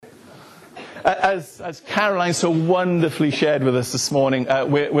As Caroline so wonderfully shared with us this morning,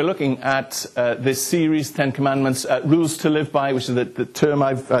 we're looking at this series, 10 Commandments, Rules to Live By, which is the term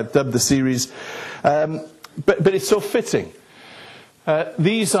I've dubbed the series. But it's so fitting.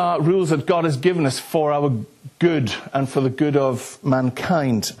 These are rules that God has given us for our good and for the good of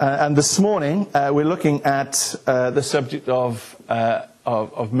mankind. And this morning, we're looking at the subject of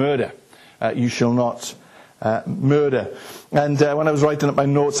murder. You shall not murder. And when I was writing up my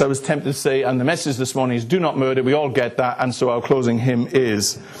notes, I was tempted to say, and the message this morning is, do not murder. We all get that, and so our closing hymn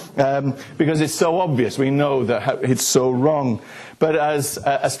is. Because it's so obvious. We know that it's so wrong. But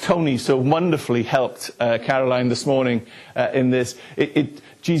as Tony so wonderfully helped Caroline this morning in this,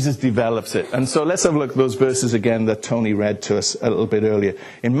 Jesus develops it. And so let's have a look at those verses again that Tony read to us a little bit earlier.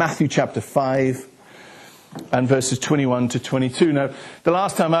 In Matthew chapter 5 and verses 21 to 22. Now, the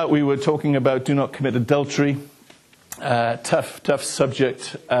last time out we were talking about do not commit adultery. Tough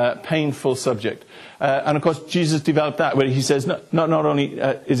subject, painful subject. And of course, Jesus developed that, where he says not only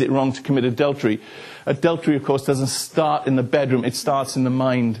is it wrong to commit adultery, adultery, of course, doesn't start in the bedroom, it starts in the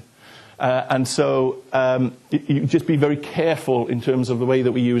mind. And so you just be very careful in terms of the way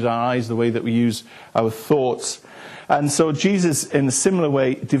that we use our eyes, the way that we use our thoughts. And so Jesus, in a similar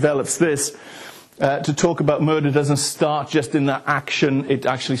way, develops this. To talk about murder doesn't start just in that action, it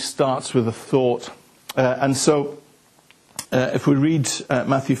actually starts with a thought. And so, if we read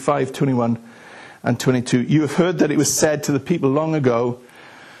Matthew 5, 21 and 22, you have heard that it was said to the people long ago,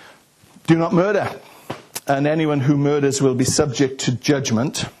 do not murder, and anyone who murders will be subject to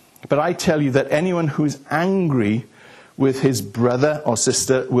judgment. But I tell you that anyone who is angry with his brother or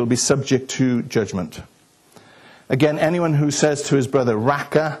sister will be subject to judgment. Again, anyone who says to his brother,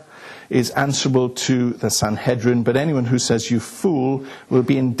 Raka, is answerable to the Sanhedrin, but anyone who says, you fool, will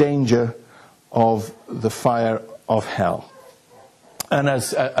be in danger of the fire of hell. And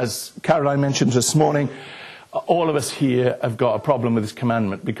as Caroline mentioned this morning, all of us here have got a problem with this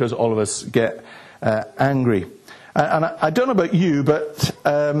commandment because all of us get angry. And I don't know about you, but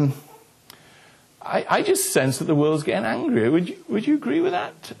I just sense that the world's getting angrier. Would you agree with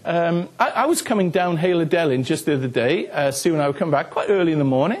that? I was coming down Hale Dellin just the other day. Sue and I were coming back quite early in the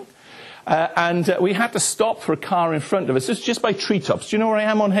morning. And we had to stop for a car in front of us. It's just by Treetops. Do you know where I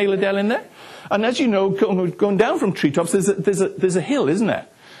am on Hale Dellin there? And as you know, going down from Treetops, there's a hill, isn't there?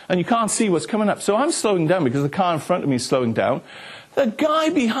 And you can't see what's coming up. So I'm slowing down because the car in front of me is slowing down. The guy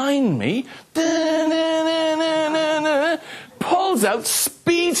behind me pulls out,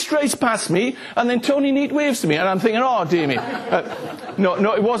 speeds straight past me, and then Tony Neat waves to me. And I'm thinking, oh, dear me.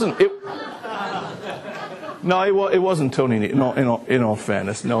 No, it wasn't. No, it wasn't Tony Neat. No, in all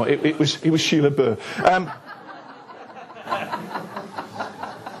fairness, no, it was Sheila Burr.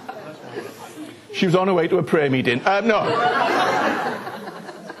 She was on her way to a prayer meeting. No.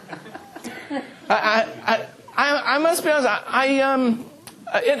 I must be honest.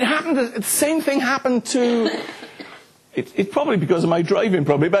 It happened. The same thing happened to. It's probably because of my driving,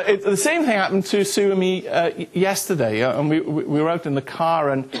 probably, but the same thing happened to Sue and me yesterday. And we were out in the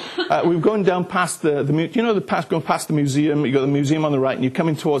car, and we were going down past going past the museum. You got the museum on the right, and you're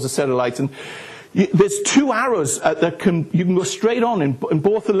coming towards a set of lights, and there's two arrows that you can go straight on in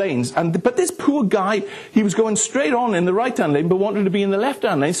both the lanes. But this poor guy, he was going straight on in the right-hand lane, but wanted to be in the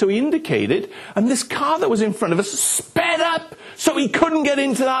left-hand lane, so he indicated, and this car that was in front of us sped up, so he couldn't get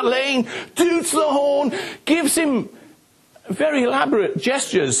into that lane. Toots the horn, gives him very elaborate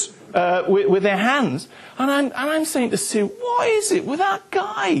gestures with their hands. And I'm saying to Sue, what is it with that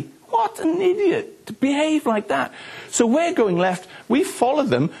guy? What an idiot to behave like that. So we're going left. We follow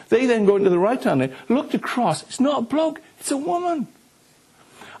them. They then go into the right-hand lane. Looked across. It's not a bloke. It's a woman.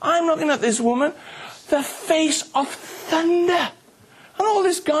 I'm looking at this woman. The face of thunder. And all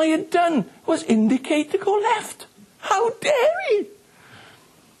this guy had done was indicate to go left. How dare he?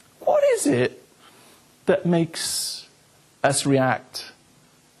 What is it that makes us react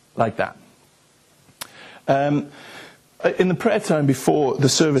like that? In the prayer time before the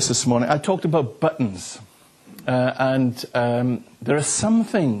service this morning, I talked about buttons. And there are some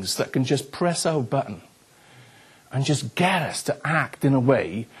things that can just press our button and just get us to act in a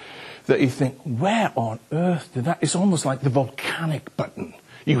way that you think, where on earth did that? It's almost like the volcanic button.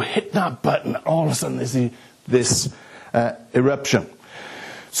 You hit that button, all of a sudden there's this eruption.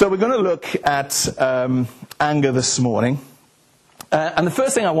 So we're going to look at anger this morning. And the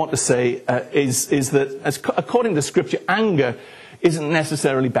first thing I want to say is that, according to Scripture, anger isn't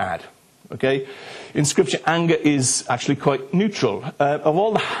necessarily bad. Okay? In Scripture, anger is actually quite neutral. Of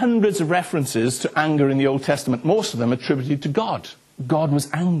all the hundreds of references to anger in the Old Testament, most of them attributed to God. God was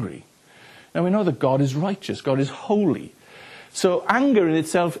angry. Now, we know that God is righteous. God is holy. So anger in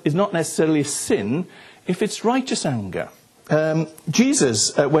itself is not necessarily a sin if it's righteous anger.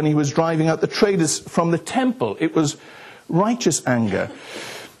 Jesus, when he was driving out the traders from the temple, it was righteous anger.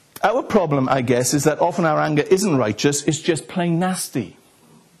 Our problem, I guess, is that often our anger isn't righteous, it's just plain nasty.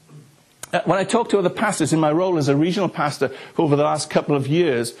 When I talk to other pastors in my role as a regional pastor over the last couple of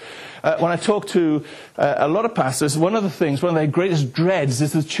years, when I talk to a lot of pastors, one of their greatest dreads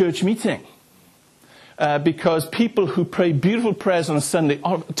is the church meeting. Because people who pray beautiful prayers on a Sunday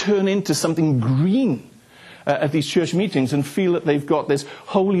turn into something green at these church meetings and feel that they've got this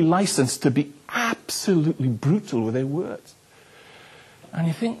holy license to be absolutely brutal with their words. And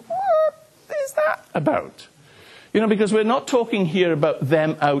you think, what is that about? Because we're not talking here about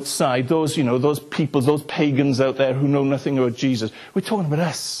them outside, those people, those pagans out there who know nothing about Jesus. We're talking about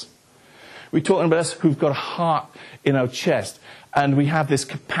us. We're talking about us who've got a heart in our chest. And we have this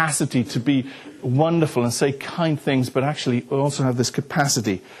capacity to be wonderful and say kind things, but actually we also have this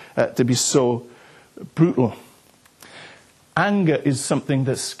capacity to be so brutal. Anger is something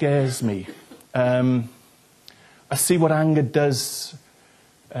that scares me. I see what anger does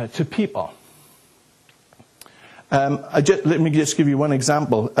to people. Let me just give you one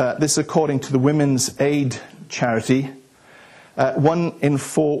example. This is according to the Women's Aid charity. 1 in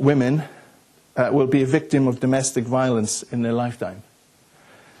 4 women will be a victim of domestic violence in their lifetime.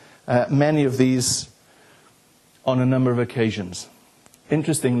 Many of these on a number of occasions.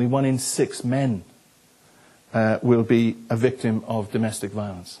 Interestingly, 1 in 6 men will be a victim of domestic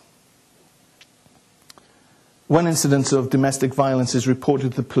violence. One incident of domestic violence is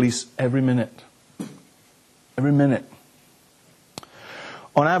reported to the police every minute. Every minute.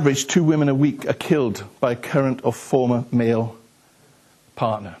 On average, 2 women a week are killed by a current or former male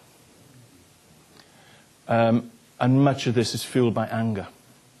partner. And much of this is fueled by anger,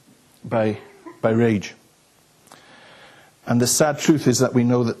 by rage. And the sad truth is that we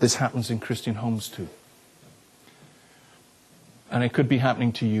know that this happens in Christian homes too. And it could be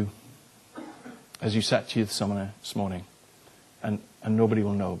happening to you as you sat here this morning. And nobody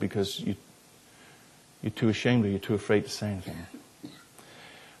will know because you're too ashamed or you're too afraid to say anything.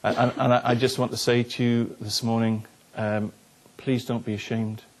 And I just want to say to you this morning, please don't be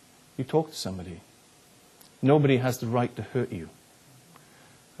ashamed. You talk to somebody. Nobody has the right to hurt you,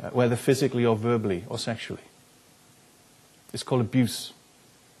 whether physically or verbally or sexually. It's called abuse.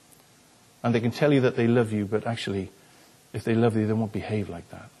 And they can tell you that they love you, but actually, if they love you, they won't behave like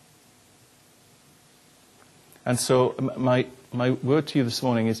that. And so my word to you this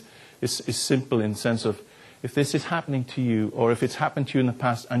morning is simple in the sense of, if this is happening to you, or if it's happened to you in the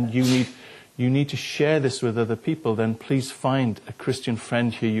past, and you need to share this with other people, then please find a Christian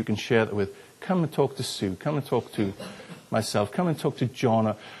friend here you can share that with. Come and talk to Sue. Come and talk to myself. Come and talk to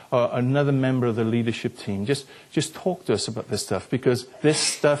John or another member of the leadership team. Just talk to us about this stuff, because this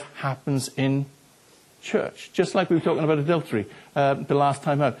stuff happens in church. Just like we were talking about adultery the last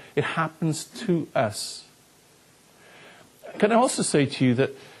time out. It happens to us. Can I also say to you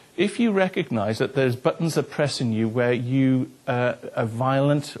that if you recognize that there's buttons that press in you where you are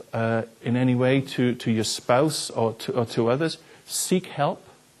violent in any way to your spouse or to others, seek help.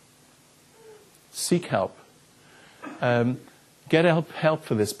 Seek help. Get help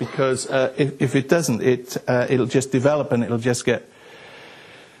for this, because if it doesn't, it'll just develop and it'll just get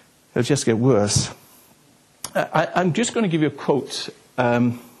worse. I'm just going to give you a quote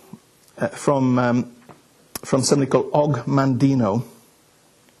from somebody called Og Mandino.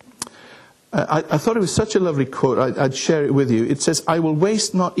 I thought it was such a lovely quote. I'd share it with you. It says, "I will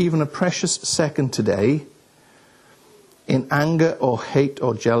waste not even a precious second today in anger or hate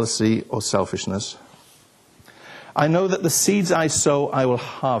or jealousy or selfishness. I know that the seeds I sow I will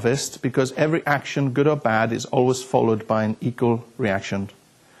harvest, because every action, good or bad, is always followed by an equal reaction.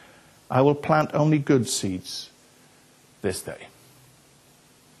 I will plant only good seeds this day."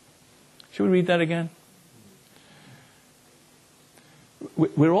 Should we read that again?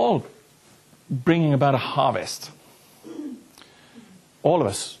 We're all bringing about a harvest. All of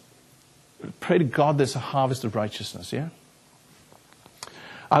us. Pray to God there's a harvest of righteousness, yeah?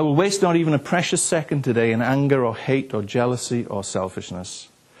 I will waste not even a precious second today in anger or hate or jealousy or selfishness.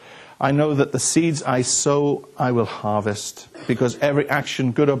 I know that the seeds I sow I will harvest, because every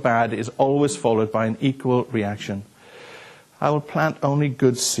action, good or bad, is always followed by an equal reaction. I will plant only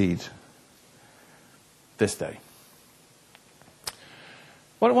good seed this day.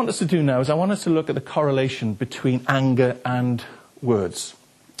 What I want us to do now is I want us to look at the correlation between anger and words.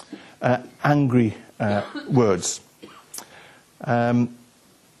 Angry words.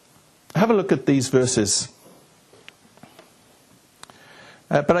 Have a look at these verses.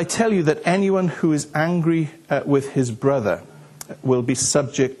 But I tell you that anyone who is angry with his brother will be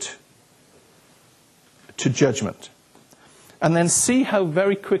subject to judgment. And then see how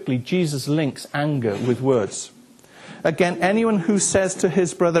very quickly Jesus links anger with words. Again, anyone who says to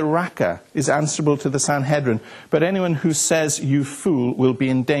his brother Raca is answerable to the Sanhedrin, but anyone who says you fool will be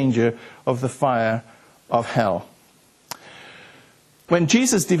in danger of the fire of hell. When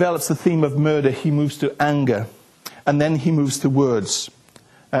Jesus develops the theme of murder, he moves to anger, and then he moves to words.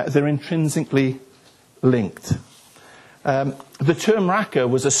 They're intrinsically linked. The term Raca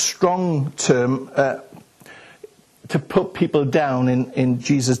was a strong term to put people down in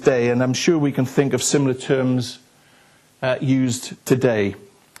Jesus' day, and I'm sure we can think of similar terms used today.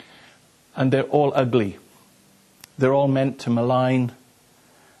 And they're all ugly. They're all meant to malign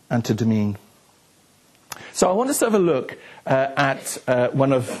and to demean. So I want us to have a look at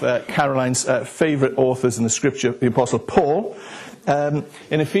one of Caroline's favourite authors in the Scripture, the Apostle Paul, in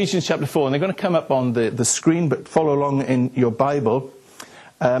Ephesians chapter 4. And they're going to come up on the screen, but follow along in your Bible.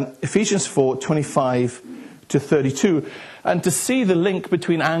 Ephesians 4, 25 to 32. And to see the link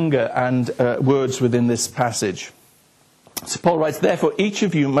between anger and words within this passage. So Paul writes, therefore each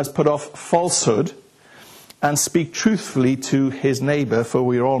of you must put off falsehood and speak truthfully to his neighbour, for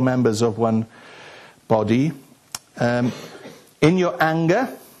we are all members of one body. In your anger,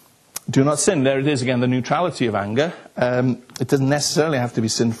 do not sin. There it is again, the neutrality of anger. It doesn't necessarily have to be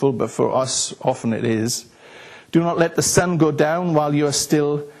sinful, but for us, often it is. Do not let the sun go down while you are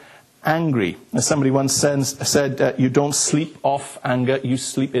still angry. As somebody once said, you don't sleep off anger, you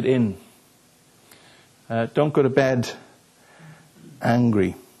sleep it in. Don't go to bed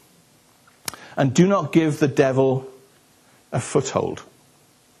angry. And do not give the devil a foothold.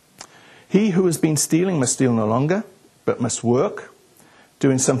 He who has been stealing must steal no longer, but must work,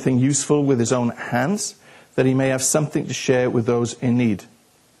 doing something useful with his own hands, that he may have something to share with those in need.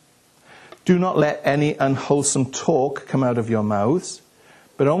 Do not let any unwholesome talk come out of your mouths,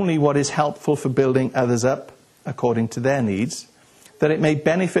 but only what is helpful for building others up according to their needs, that it may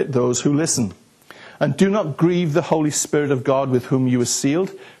benefit those who listen. And do not grieve the Holy Spirit of God, with whom you were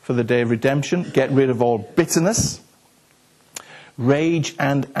sealed for the day of redemption. Get rid of all bitterness, rage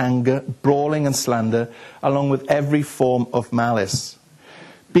and anger, brawling and slander, along with every form of malice.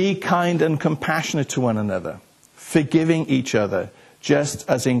 Be kind and compassionate to one another, forgiving each other, just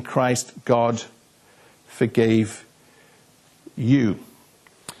as in Christ God forgave you.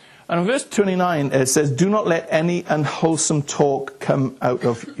 And in verse 29 it says, do not let any unwholesome talk come out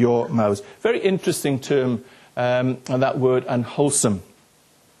of your mouths. Very interesting term, that word unwholesome.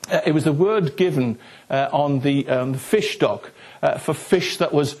 It was a word given on the fish dock for fish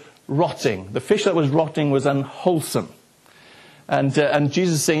that was rotting. The fish that was rotting was unwholesome. And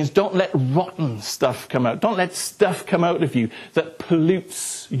Jesus is saying, don't let rotten stuff come out. Don't let stuff come out of you that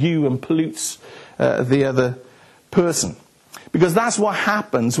pollutes you and pollutes the other person. Because that's what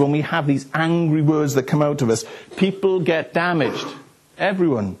happens when we have these angry words that come out of us. People get damaged.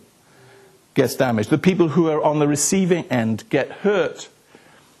 Everyone gets damaged. The people who are on the receiving end get hurt.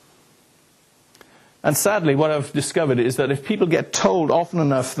 And sadly, what I've discovered is that if people get told often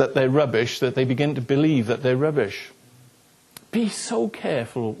enough that they're rubbish, that they begin to believe that they're rubbish. Be so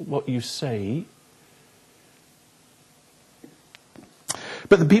careful what you say.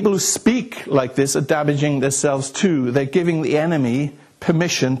 But the people who speak like this are damaging themselves too. They're giving the enemy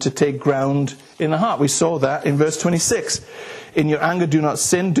permission to take ground in the heart. We saw that in verse 26. In your anger do not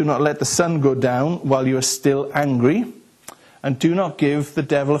sin, do not let the sun go down while you are still angry, and do not give the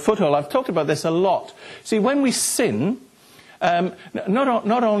devil a foothold. I've talked about this a lot. See, when we sin,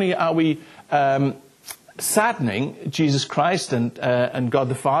 not only are we saddening Jesus Christ and God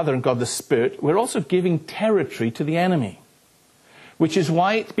the Father and God the Spirit, we're also giving territory to the enemy. Which is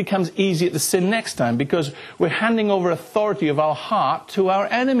why it becomes easier to sin next time, because we're handing over authority of our heart to our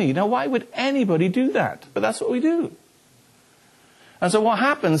enemy. Now, why would anybody do that? But that's what we do. And so what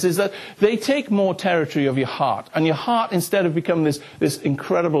happens is that they take more territory of your heart. And your heart, instead of becoming this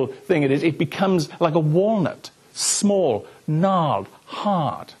incredible thing it is, it becomes like a walnut. Small, gnarled,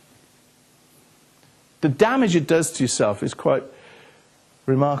 hard. The damage it does to yourself is quite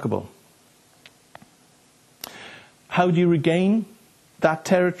remarkable. How do you regain that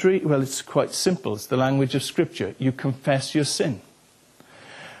territory? Well, it's quite simple. It's the language of Scripture. You confess your sin.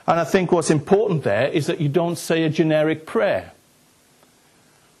 And I think what's important there is that you don't say a generic prayer.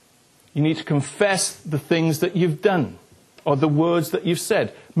 You need to confess the things that you've done, or the words that you've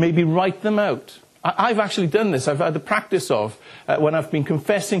said. Maybe write them out. I've actually done this. I've had the practice of, when I've been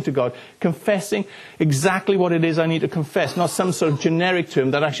confessing to God, confessing exactly what it is I need to confess. Not some sort of generic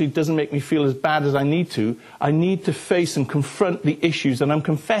term that actually doesn't make me feel as bad as I need to. I need to face and confront the issues that I'm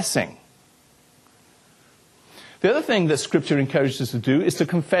confessing. The other thing that Scripture encourages us to do is to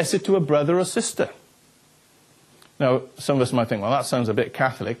confess it to a brother or sister. Now, some of us might think, well, that sounds a bit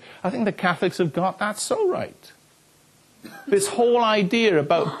Catholic. I think the Catholics have got that so right. This whole idea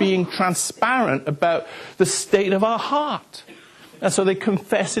about being transparent about the state of our heart. And so they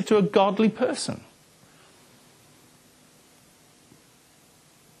confess it to a godly person.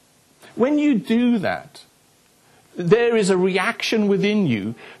 When you do that, there is a reaction within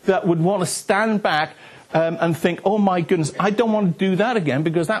you that would want to stand back and think, oh my goodness, I don't want to do that again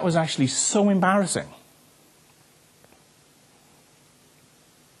because that was actually so embarrassing.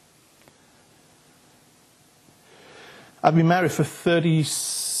 I've been married for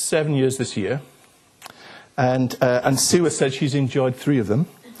 37 years this year, and Sue has said she's enjoyed 3 of them.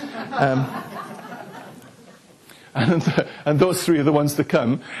 And those 3 are the ones to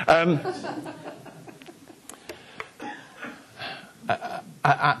come.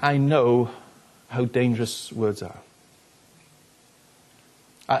 I know how dangerous words are.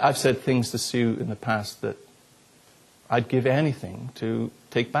 I've said things to Sue in the past that I'd give anything to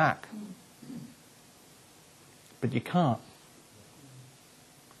take back. But you can't.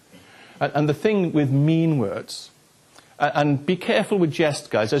 And the thing with mean words, and be careful with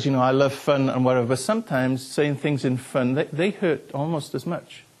jest, guys. As you know, I love fun and whatever, but sometimes saying things in fun, they hurt almost as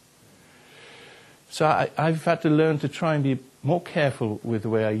much. So I've had to learn to try and be more careful with the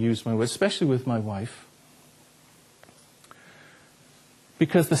way I use my words, especially with my wife.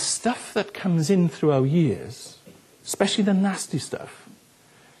 Because the stuff that comes in through our ears, especially the nasty stuff,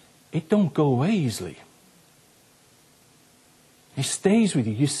 it don't go away easily. It stays with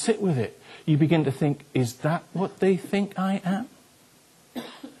you. You sit with it. You begin to think, is that what they think I am?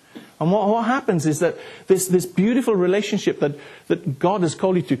 And what happens is that this beautiful relationship that God has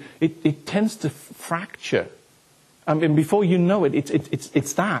called you to, it tends to fracture. I mean, before you know it,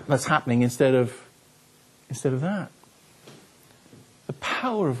 it's that's happening instead of that. The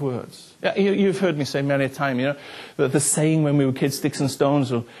power of words. Yeah, you've heard me say many a time, the saying when we were kids, sticks and stones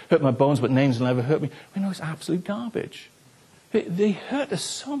will hurt my bones, but names will never hurt me. We know it's absolute garbage. They hurt us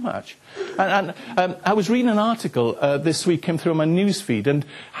so much. And I was reading an article this week, came through on my news feed, and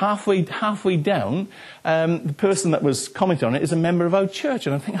halfway down, the person that was commenting on it is a member of our church.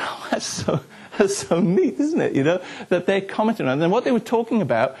 And I'm thinking, oh, that's so neat, isn't it? That they're commenting on it. And then what they were talking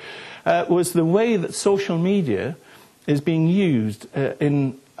about was the way that social media is being used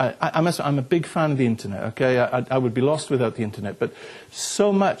I'm a big fan of the internet, okay? I would be lost without the internet, but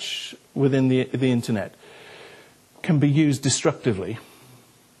so much within the internet can be used destructively.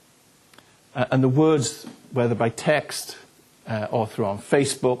 And the words, whether by text or through on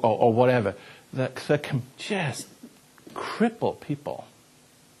Facebook or whatever, that can just cripple people.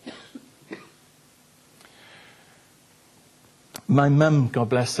 My mum, God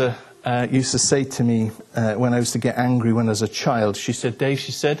bless her, used to say to me when I was to get angry when I was a child, she said, Dave,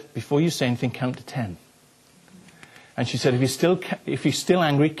 before you say anything, count to 10. And she said, if you're still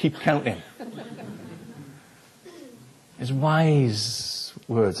angry, keep counting. It's wise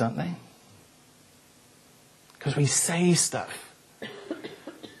words, aren't they? Because we say stuff.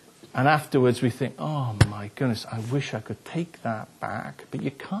 And afterwards we think, oh my goodness, I wish I could take that back. But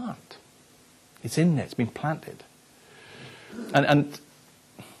you can't. It's in there. It's been planted. And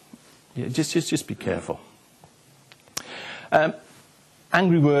yeah, just be careful.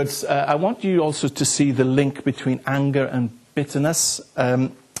 Angry words. I want you also to see the link between anger and bitterness.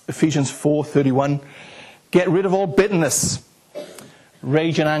 Ephesians 4:31. Get rid of all bitterness,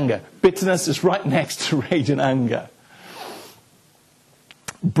 rage and anger. Bitterness is right next to rage and anger.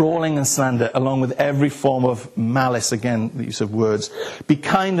 Brawling and slander, along with every form of malice, again, the use of words. Be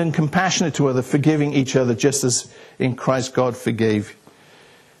kind and compassionate to others, forgiving each other, just as in Christ God forgave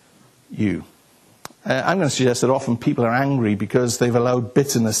you. I'm going to suggest that often people are angry because they've allowed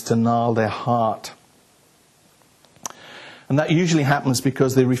bitterness to gnarl their heart. And that usually happens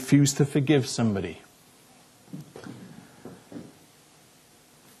because they refuse to forgive somebody.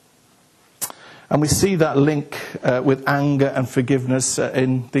 And we see that link with anger and forgiveness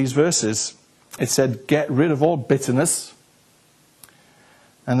in these verses. It said, get rid of all bitterness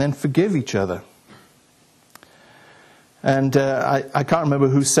and then forgive each other. And I can't remember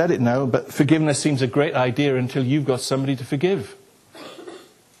who said it now, but forgiveness seems a great idea until you've got somebody to forgive.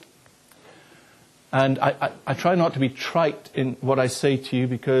 And I try not to be trite in what I say to you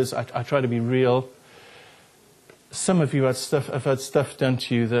because I try to be real. Some of you have had stuff done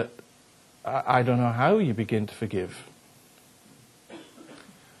to you that I don't know how you begin to forgive.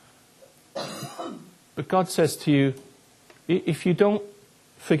 But God says to you, if you don't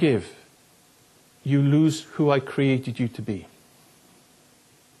forgive, you lose who I created you to be.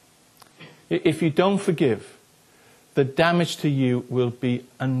 If you don't forgive, the damage to you will be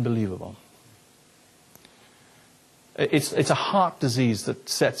unbelievable. It's a heart disease that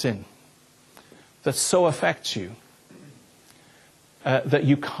sets in, that so affects you that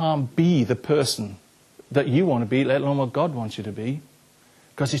you can't be the person that you want to be, let alone what God wants you to be,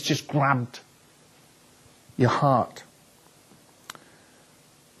 because it's just grabbed your heart.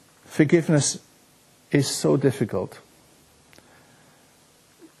 Forgiveness is so difficult.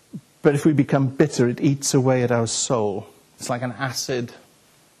 But if we become bitter, it eats away at our soul. It's like an acid.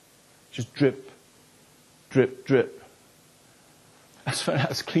 Just drip, drip, drip. I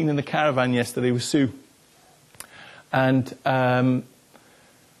was cleaning the caravan yesterday with Sue. And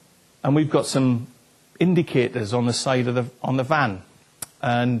we've got some indicators on the side of the van.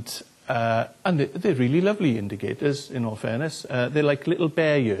 And they're really lovely indicators, in all fairness. They're like little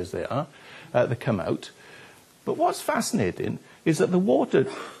bear ears, they are. They come out. But what's fascinating is that the water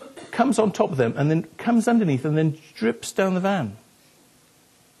comes on top of them and then comes underneath and then drips down the van.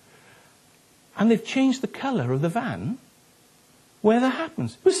 And they've changed the colour of the van where that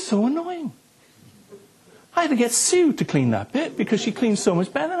happens. It was so annoying. I had to get Sue to clean that bit because she cleans so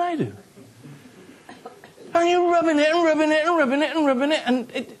much better than I do. And you're rubbing it and rubbing it and rubbing it and rubbing it,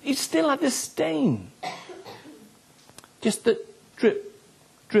 and you still had this stain. Just the drip,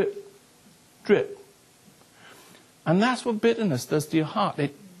 drip, drip. And that's what bitterness does to your heart.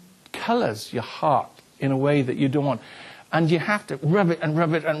 It colours your heart in a way that you don't want. And you have to rub it and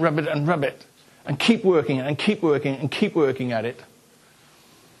rub it and rub it and rub it. And keep working and keep working and keep working at it.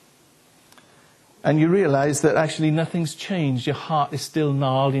 And you realise that actually nothing's changed. Your heart is still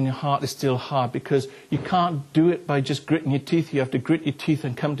gnarled and your heart is still hard, because you can't do it by just gritting your teeth. You have to grit your teeth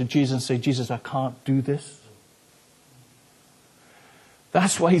and come to Jesus and say, Jesus, I can't do this.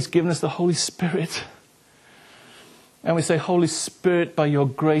 That's why he's given us the Holy Spirit. And we say, Holy Spirit, by your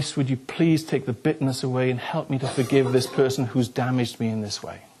grace, would you please take the bitterness away and help me to forgive this person who's damaged me in this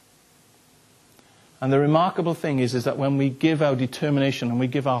way. And the remarkable thing is that when we give our determination and we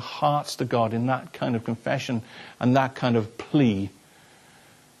give our hearts to God in that kind of confession and that kind of plea,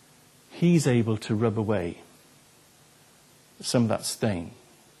 he's able to rub away some of that stain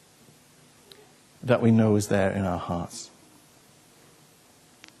that we know is there in our hearts.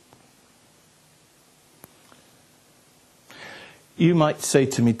 You might say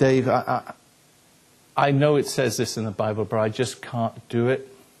to me, Dave, I know it says this in the Bible, but I just can't do it.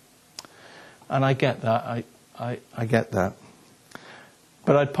 And I get that. I get that.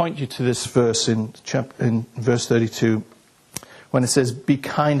 But I'd point you to this verse in verse 32, when it says, be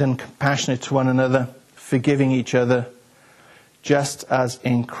kind and compassionate to one another, forgiving each other, just as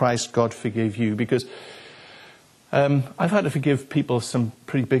in Christ God forgave you. Because I've had to forgive people some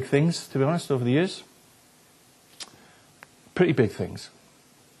pretty big things, to be honest, over the years. Pretty big things.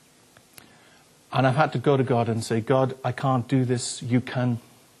 And I've had to go to God and say, God, I can't do this. You can.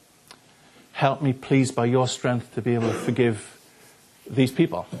 Help me, please, by your strength, to be able to forgive these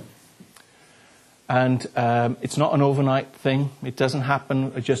people. And it's not an overnight thing. It doesn't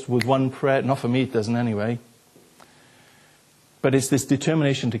happen just with one prayer. Not for me, it doesn't anyway. But it's this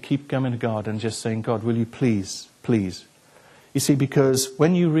determination to keep coming to God and just saying, God, will you please, please. You see, because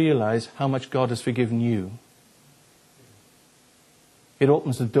when you realize how much God has forgiven you, it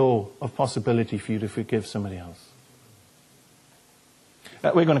opens the door of possibility for you to forgive somebody else.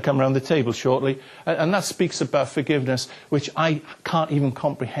 We're going to come around the table shortly, and that speaks about forgiveness, which I can't even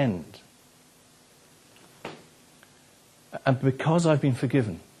comprehend. And because I've been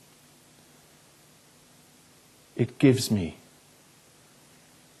forgiven, it gives me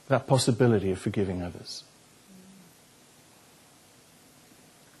that possibility of forgiving others.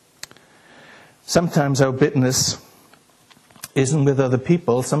 Sometimes our bitterness isn't with other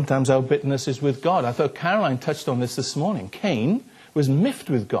people. Sometimes our bitterness is with God. I thought Caroline touched on this morning. Cain was miffed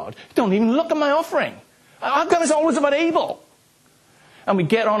with God. Don't even look at my offering. How come it's always about Abel? And we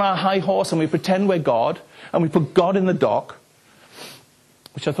get on our high horse and we pretend we're God, and we put God in the dock,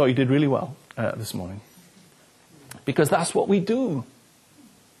 which I thought you did really well this morning. Because that's what we do.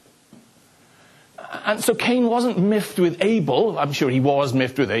 And so Cain wasn't miffed with Abel. I'm sure he was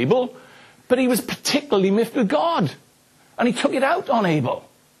miffed with Abel, but he was particularly miffed with God. And he took it out on Abel.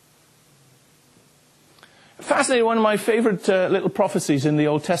 Fascinating, one of my favourite little prophecies in the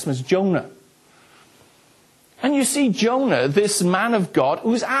Old Testament is Jonah. And you see Jonah, this man of God,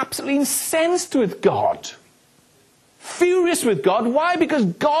 who's absolutely incensed with God. Furious with God. Why? Because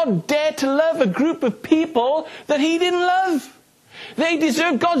God dared to love a group of people that he didn't love. They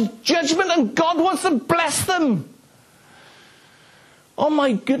deserve God's judgment and God wants to bless them. Oh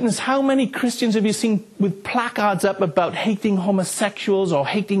my goodness, how many Christians have you seen with placards up about hating homosexuals or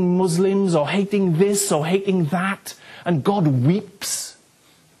hating Muslims or hating this or hating that? And God weeps.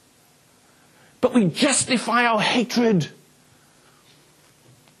 But we justify our hatred.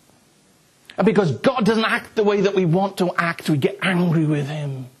 And because God doesn't act the way that we want to act, we get angry with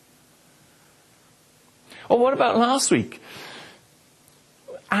him. Or what about last week?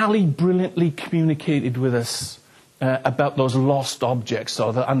 Ali brilliantly communicated with us about those lost objects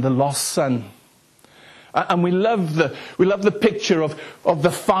and the lost son. And we love the picture of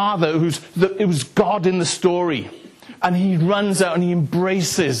the father who's God in the story. And he runs out and he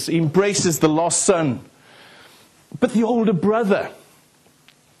embraces the lost son. But the older brother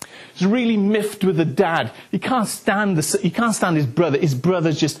is really miffed with the dad. He can't stand his brother. His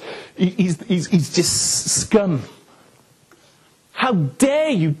brother's he's just scum. How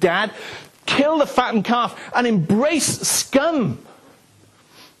dare you, Dad, kill the fattened calf and embrace scum?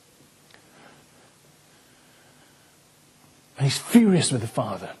 And he's furious with the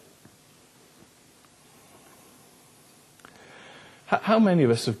father. How many of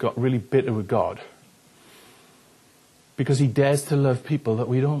us have got really bitter with God because he dares to love people that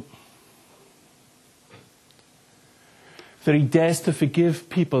we don't? That he dares to forgive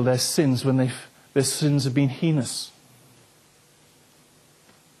people their sins when their sins have been heinous.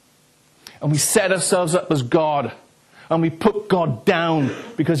 And we set ourselves up as God. And we put God down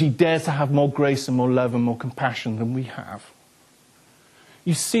because he dares to have more grace and more love and more compassion than we have.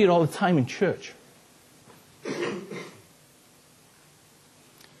 You see it all the time in church.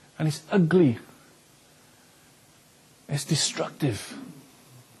 And it's ugly. It's destructive.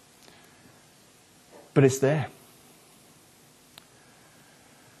 But it's there.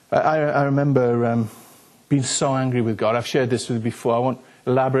 I remember being so angry with God. I've shared this with you before. I won't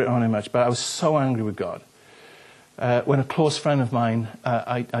elaborate on it much, but I was so angry with God. When a close friend of mine,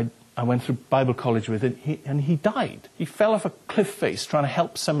 I went through Bible college with it, and he died. He fell off a cliff face trying to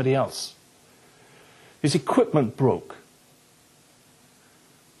help somebody else. His equipment broke.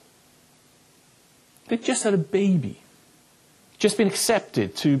 They'd just had a baby. Just been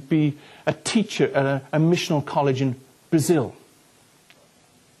accepted to be a teacher at a missional college in Brazil.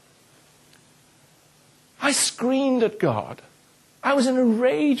 I screamed at God. I was in a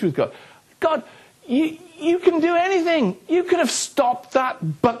rage with God. God, you can do anything. You could have stopped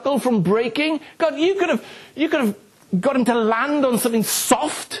that buckle from breaking. God, you could have got him to land on something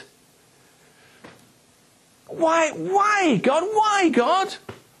soft. Why, God? Why, God?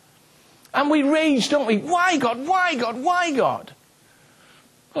 And we rage, don't we? Why, God? Why, God? Why, God?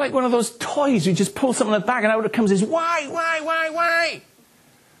 Like one of those toys, you just pull something in the back and out it comes is why?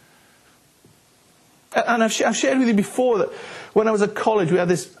 And I've shared with you before that when I was at college, we had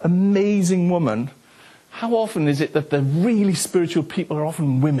this amazing woman. How often is it that the really spiritual people are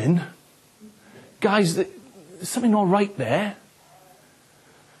often women? Guys, there's something not right there.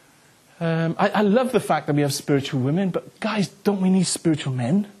 I love the fact that we have spiritual women, but guys, don't we need spiritual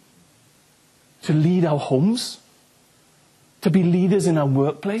men? To lead our homes? To be leaders in our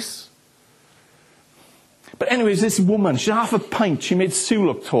workplace? But anyways, this woman, she's half a pint. She made Sue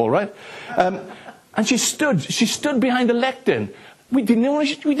look tall, right? And she stood behind the lectern. We didn't know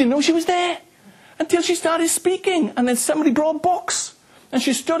she was there until she started speaking. And then somebody brought a box. And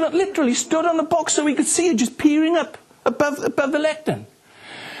she literally stood on the box so we could see her just peering up above the lectern.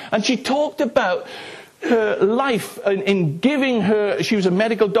 And she talked about her life in giving her, she was a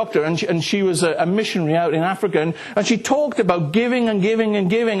medical doctor and she was a missionary out in Africa, and she talked about giving and giving and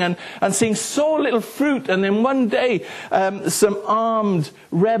giving and seeing so little fruit. And then one day some armed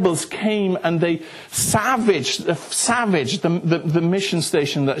rebels came and they savaged the mission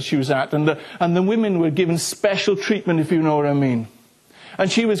station that she was at, and the women were given special treatment, if you know what I mean.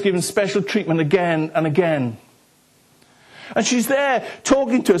 And she was given special treatment again and again. And she's there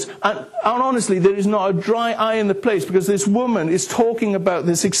talking to us. And honestly, there is not a dry eye in the place, because this woman is talking about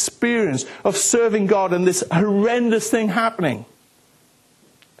this experience of serving God and this horrendous thing happening.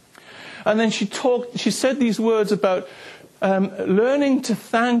 And then she said these words about learning to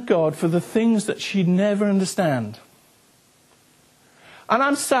thank God for the things that she'd never understand. And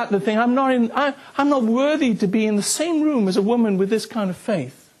I'm sat there thinking, I'm not worthy to be in the same room as a woman with this kind of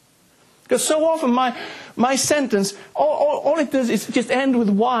faith. Because so often my sentence, all it does is just end with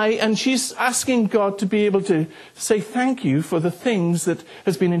why, and she's asking God to be able to say thank you for the things that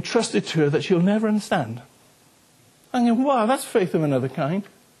has been entrusted to her that she'll never understand. I'm going, wow, that's faith of another kind.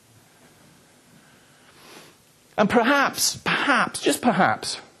 And perhaps, just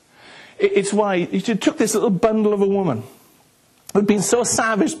perhaps, it's why she took this little bundle of a woman who'd been so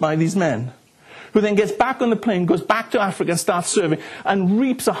savaged by these men, who then gets back on the plane, goes back to Africa and starts serving, and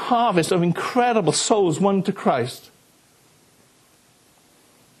reaps a harvest of incredible souls won to Christ.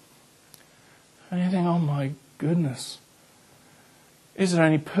 And you think, oh my goodness, is there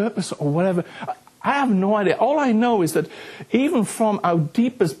any purpose or whatever? I have no idea. All I know is that even from our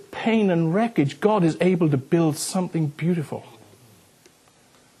deepest pain and wreckage, God is able to build something beautiful.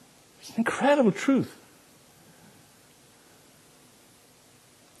 It's an incredible truth.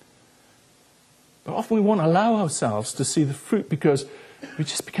 But often we won't allow ourselves to see the fruit because we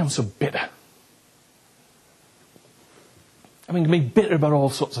just become so bitter. I mean, we can be bitter about all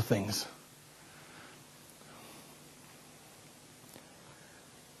sorts of things.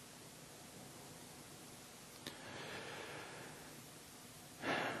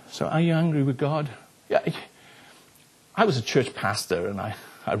 So are you angry with God? Yeah. I was a church pastor and I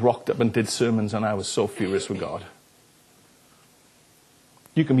rocked up and did sermons and I was so furious with God.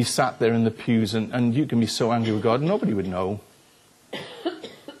 You can be sat there in the pews and you can be so angry with God, nobody would know.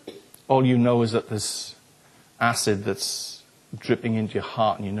 All you know is that there's acid that's dripping into your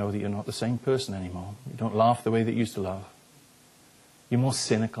heart and you know that you're not the same person anymore. You don't laugh the way that you used to laugh. You're more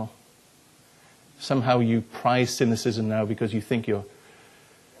cynical. Somehow you prize cynicism now because you think you're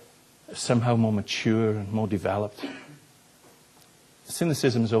somehow more mature and more developed.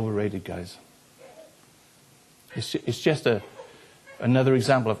 Cynicism is overrated, guys. It's just another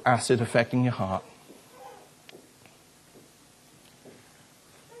example of acid affecting your heart.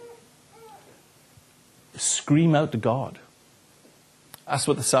 Scream out to God. That's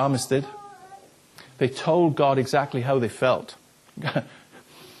what the psalmist did. They told God exactly how they felt.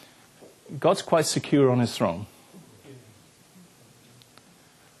 God's quite secure on his throne.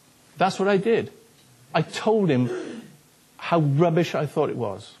 That's what I did. I told him how rubbish I thought it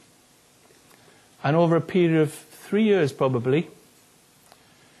was. And over a period of 3 years probably,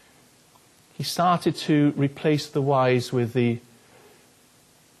 he started to replace the whys with the,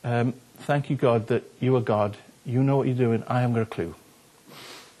 thank you God that you are God. You know what you're doing. I haven't got a clue.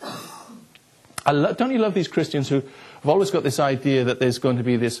 Don't you love these Christians who have always got this idea that there's going to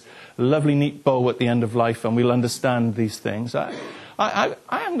be this lovely neat bow at the end of life and we'll understand these things. I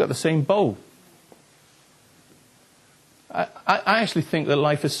haven't got the same bow. I actually think that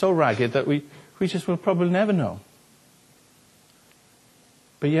life is so ragged that we just will probably never know.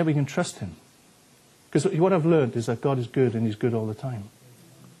 But yeah, we can trust him. Because what I've learned is that God is good and he's good all the time.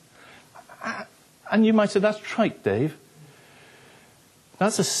 And you might say, that's trite, Dave.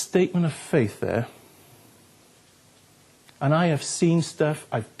 That's a statement of faith there. And I have seen stuff,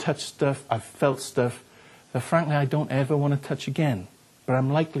 I've touched stuff, I've felt stuff that frankly I don't ever want to touch again. But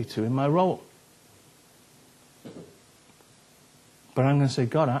I'm likely to in my role. But I'm going to say,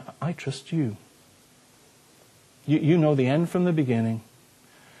 God, I trust you. You know the end from the beginning.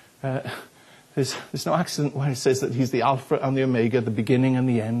 There's no accident where it says that he's the Alpha and the Omega, the beginning and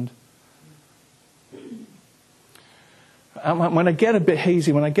the end. And when I get a bit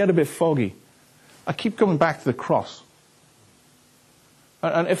hazy, when I get a bit foggy, I keep coming back to the cross.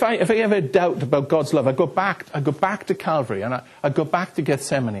 And if I ever doubt about God's love, I go back to Calvary, and I go back to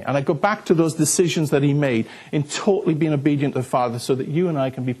Gethsemane, and I go back to those decisions that he made in totally being obedient to the Father so that you and I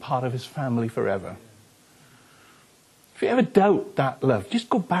can be part of his family forever. If you ever doubt that love, just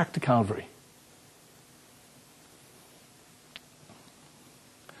go back to Calvary.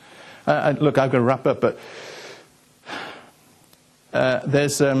 Look, I've got to wrap up, but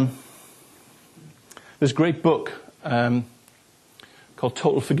there's a great book called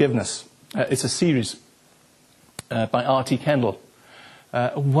Total Forgiveness. It's a series by R.T. Kendall,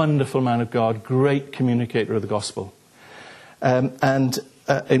 a wonderful man of God, great communicator of the gospel. And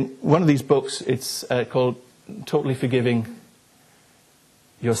in one of these books, it's called Totally Forgiving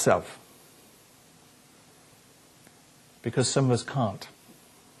Yourself. Because some of us can't.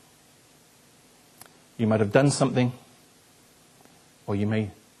 You might have done something, or you may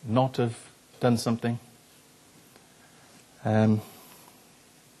not have done something. And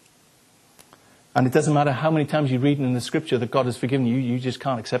it doesn't matter how many times you read in the scripture that God has forgiven you, you just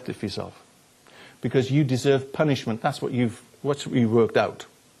can't accept it for yourself. Because you deserve punishment. That's what you worked out.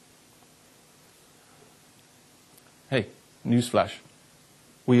 Hey, newsflash.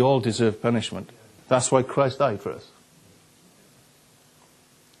 We all deserve punishment. That's why Christ died for us.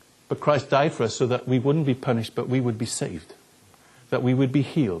 But Christ died for us so that we wouldn't be punished, but we would be saved. That we would be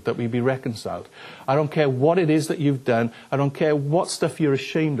healed, that we'd be reconciled. I don't care what it is that you've done. I don't care what stuff you're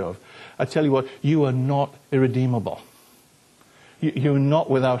ashamed of. I tell you what, you are not irredeemable. You're not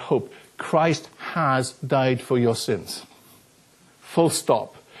without hope. Christ has died for your sins. Full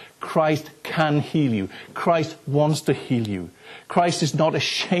stop. Christ can heal you. Christ wants to heal you. Christ is not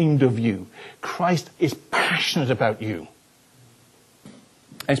ashamed of you. Christ is passionate about you.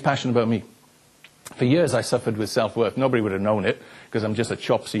 And he's passionate about me. For years I suffered with self-worth. Nobody would have known it, because I'm just a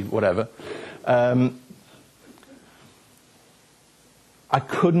chopsy whatever. I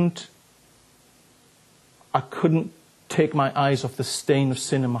couldn't take my eyes off the stain of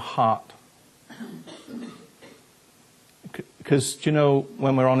sin in my heart. Because, do you know,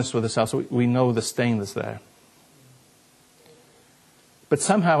 when we're honest with ourselves, we know the stain that's there. But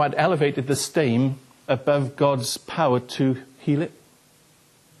somehow I'd elevated the stain above God's power to heal it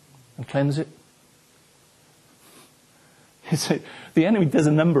and cleanse it. The enemy does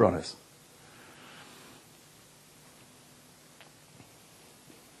a number on us.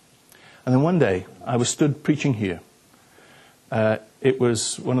 And then one day, I was stood preaching here. It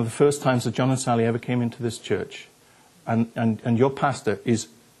was one of the first times that John and Sally ever came into this church. And your pastor is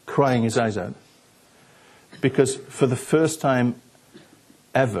crying his eyes out. Because for the first time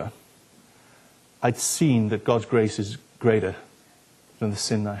ever, I'd seen that God's grace is greater than the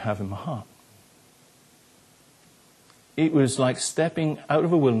sin I have in my heart. It was like stepping out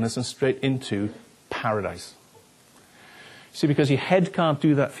of a wilderness and straight into paradise. See, because your head can't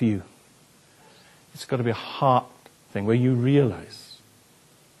do that for you. It's got to be a heart thing where you realize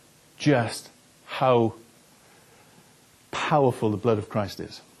just how powerful the blood of Christ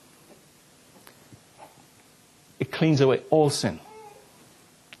is. It cleans away all sin.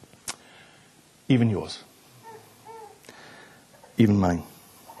 Even yours. Even mine.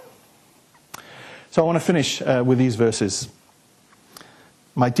 So I want to finish with these verses.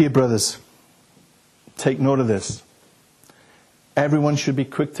 My dear brothers, take note of this. Everyone should be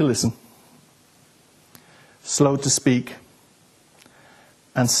quick to listen, slow to speak,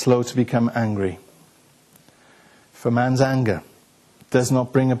 and slow to become angry. For man's anger does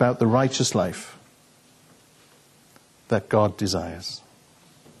not bring about the righteous life that God desires.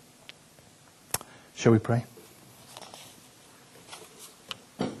 Shall we pray?